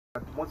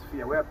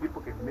atmosphere where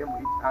people can name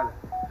each other,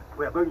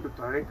 we are going to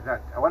tolerate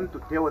that. I want to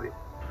tell them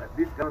that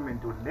this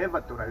government will never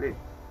tolerate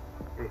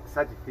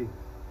such things,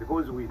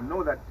 because we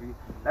know that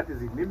that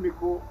is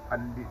inimical,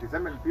 and the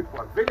Zambian people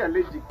are very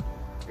allergic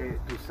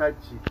to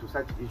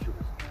such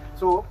issues.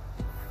 So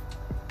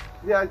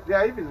they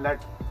are even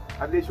lucky,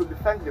 and they should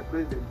thank the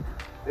president.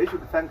 They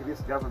should thank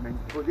this government,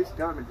 because this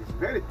government is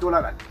very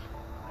tolerant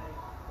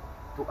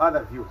to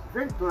other views,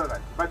 very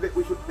tolerant. But they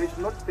should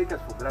not take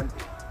us for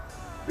granted,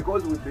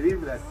 because we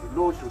believe that the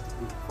law should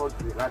be followed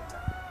to the letter.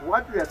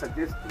 What they are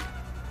suggesting,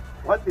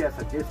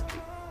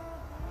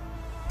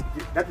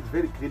 that is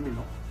very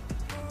criminal.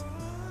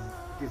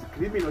 It is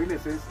criminal in a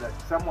sense that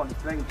someone is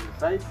trying to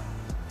incite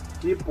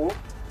people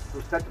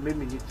to start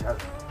maiming each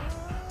other.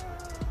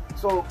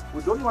 So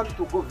we don't want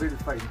to go very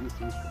far in this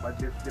issue, but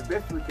the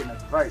best we can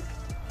advise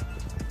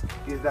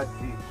is that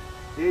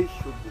they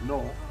should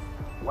know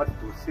what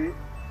to say,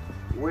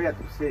 where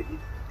to say it.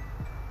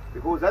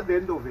 Because at the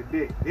end of the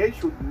day, they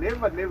should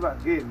never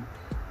again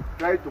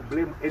try to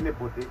blame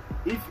anybody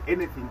if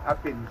anything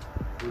happens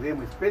to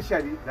them,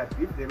 especially that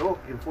if the law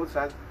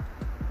enforcers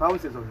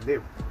pounces on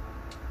them,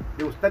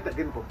 they will start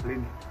again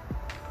complaining.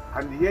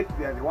 And yet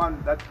they are the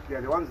ones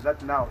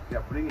that now they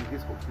are bringing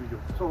this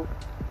confusion. So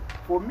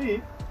for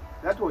me,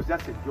 that was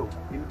just a joke.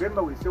 In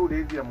November we say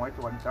already they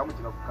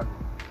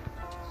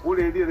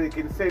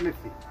can say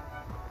anything.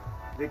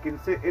 They can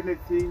say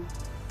anything,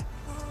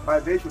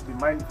 but they should be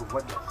mindful of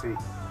what they are saying.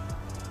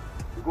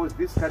 Because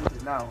this country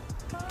now,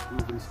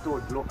 we've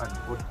restored law and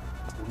order.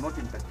 We will not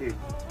entertain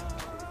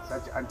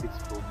such antics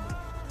from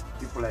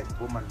people like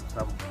Bowman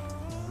Lusambo.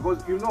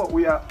 Because you know,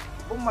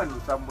 Bowman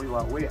Lusambo, you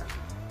are aware,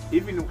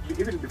 even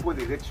before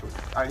the election,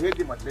 I heard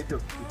him at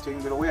later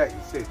chamber where he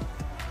said,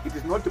 it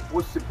is not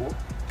possible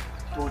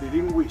to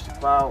relinquish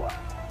power,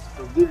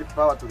 to give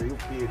power to the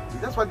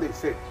UPND. That's what they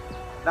said.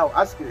 Now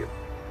ask them,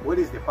 where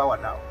is the power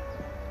now?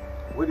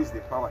 Where is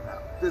the power now?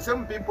 The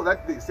same people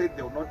that they said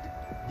they will not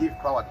give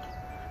power to,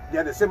 they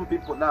are the same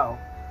people now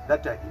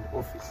that are in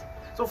office.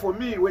 So for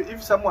me,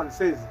 if someone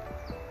says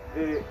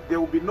there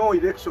will be no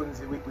elections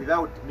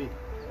without me,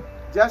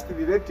 just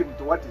relate him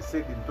to what he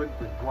said in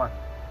 2021,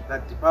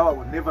 that the power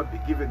will never be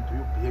given to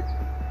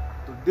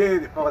UPND. Today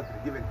the power will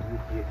be given to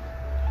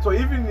UPND. So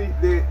even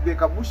the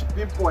Kabushi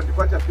people and the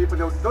Kwacha people,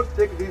 they will not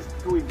take these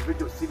two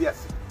individuals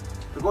seriously,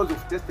 because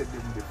we've tested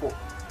them before.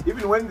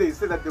 Even when they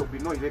say that there will be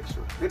no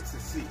election, let's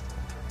see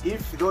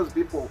if those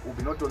people will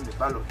be not on the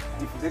ballot,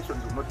 if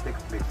elections will not take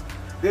place.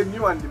 Then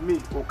you and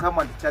me will come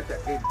and chat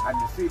again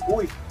and see who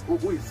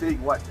is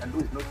saying what and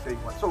who is not saying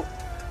what. So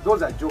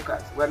those are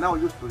jokers. We are now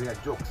used to their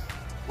jokes.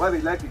 Whether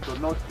they like it or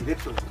not,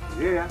 elections will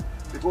be there,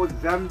 because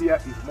Zambia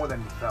is more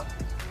than itself.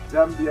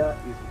 Zambia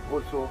is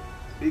also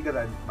bigger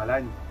than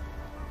Malani.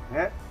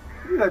 Yeah?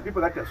 These are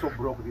people that are so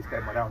broke this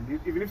time around.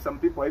 Even if some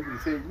people are even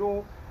saying,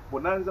 no,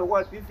 Bonanza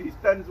what, if he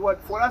stands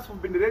what, for us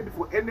we've been ready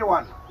for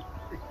anyone,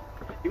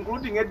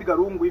 including Edgar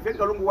Lungu. If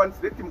Edgar Lungu wants,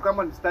 let him come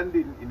and stand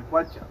in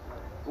Kwacha.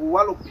 We'll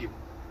wallop him.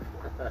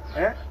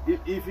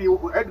 If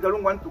Edgar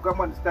Lungu wants to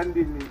come and stand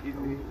in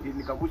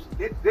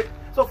Kabushi,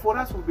 so for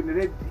us we've been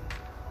ready.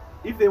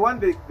 If they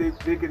want,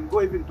 they can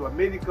go even to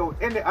America or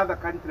any other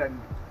country and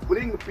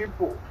bring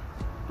people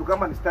to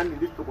come and stand in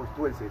these two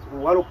constituencies. We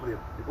wallop them,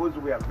 because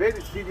we are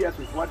very serious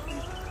with what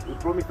we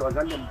promised our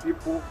Zambian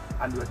people,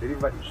 and we are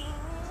delivering.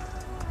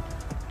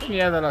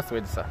 Any other last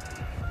word, sir?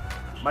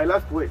 My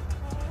last word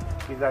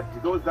is that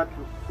those that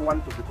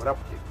want to be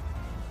corrupted,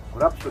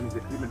 corruption is a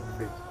criminal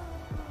offense.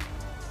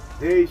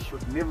 They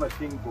should never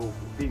think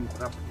of being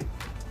corrupted,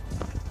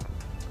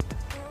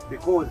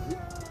 because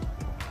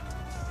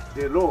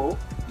the law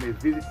may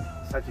visit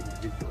such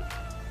individuals.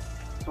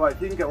 So I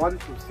think I want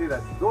to say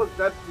that those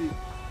that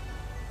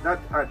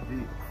are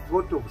the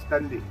thought of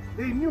standing,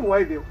 they knew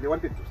why they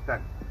wanted to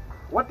stand.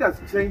 What has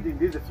changed in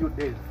these few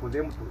days for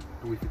them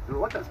to withdraw?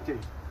 What has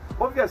changed?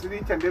 Obviously,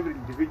 each and every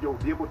individual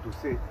will be able to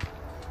say,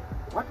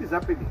 what is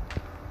happening?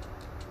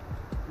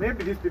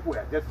 Maybe these people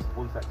are just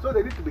sponsored. So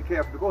they need to be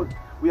careful, because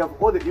we have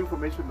all the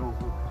information of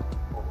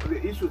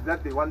the issues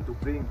that they want to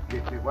bring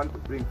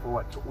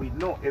forward. So we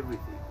know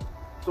everything.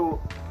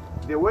 So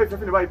the way that's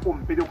the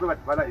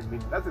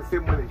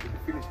same way they should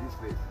finish this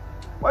race.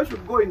 Why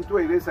should go into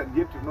a race and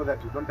yet you know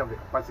that you don't have the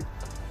capacity?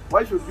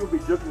 Why should you be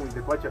joking with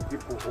the Kwacha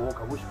people or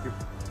Kabushi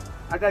people?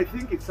 And I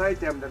think it's high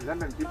time that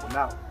Zambian people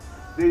now,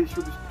 they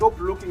should stop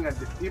looking at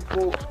the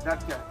people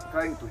that are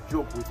trying to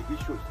joke with the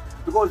issues.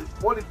 Because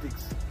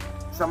politics,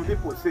 some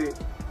people say is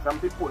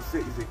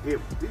a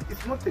game.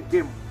 It's not a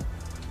game.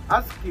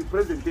 Ask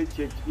President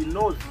Church, he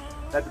knows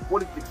that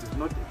politics is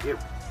not a game.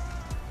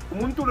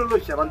 Umuntu lolo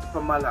shabantu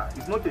pamala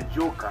is not a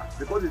joker,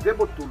 because he's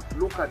able to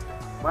look at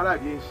mala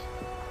against.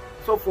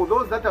 So for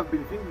those that have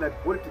been thinking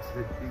that politics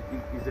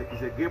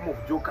is a game of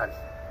jokers,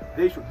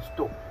 they should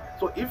stop.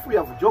 So if we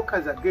have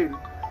jokers again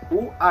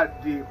who are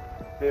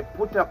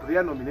put up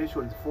their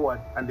nominations forward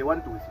and they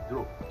want to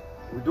withdraw,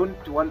 we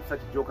don't want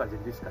such jokers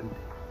in this country.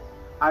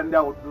 And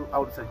I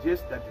would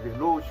suggest that the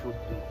law should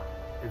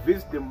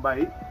visit them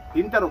by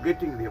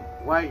interrogating them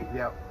why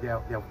they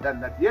have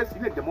done that. Yes,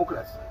 in a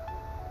democracy,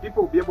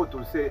 people will be able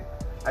to say,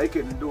 I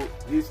can do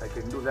this, I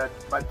can do that.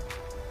 But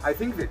I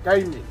think the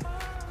timing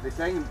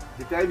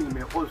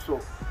may also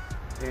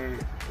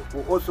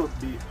will also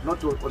be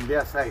not on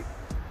their side,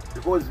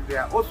 because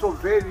there are also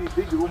very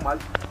big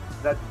rumors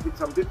that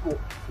some people,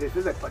 they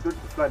say that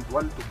Patriotic Front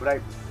want to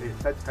bribe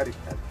such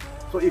characters.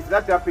 So if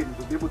that happens,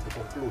 we'll be able to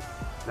conclude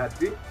that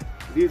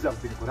these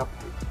have been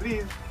corrupted.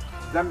 Please,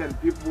 Zambian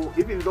people,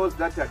 even those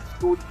that had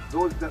stood,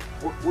 those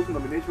whose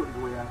nominations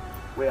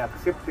were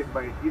accepted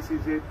by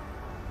ECZ,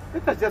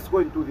 let us just go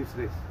into this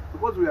race,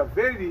 because we are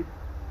very,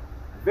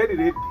 very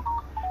ready.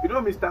 You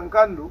know, Mr.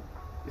 Nkandu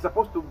is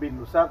supposed to be in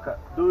Lusaka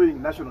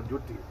doing national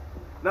duties.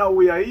 Now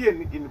we are here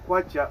in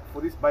Kwacha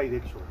for this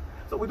by-election.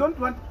 So we don't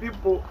want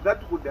people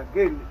that would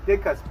again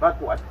take us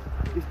backwards.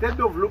 Instead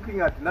of looking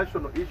at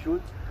national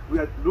issues, we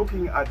are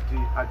looking at the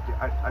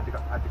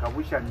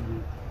Kawisha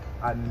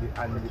and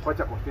the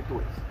Kwacha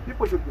Constituency.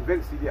 People should be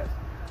very serious.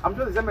 I'm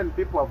sure the Zambian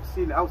people have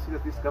seen how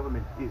serious this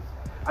government is,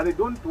 and they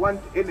don't want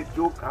any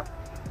joker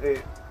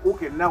who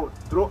can now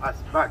draw us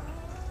back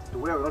to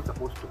where we're not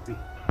supposed to be.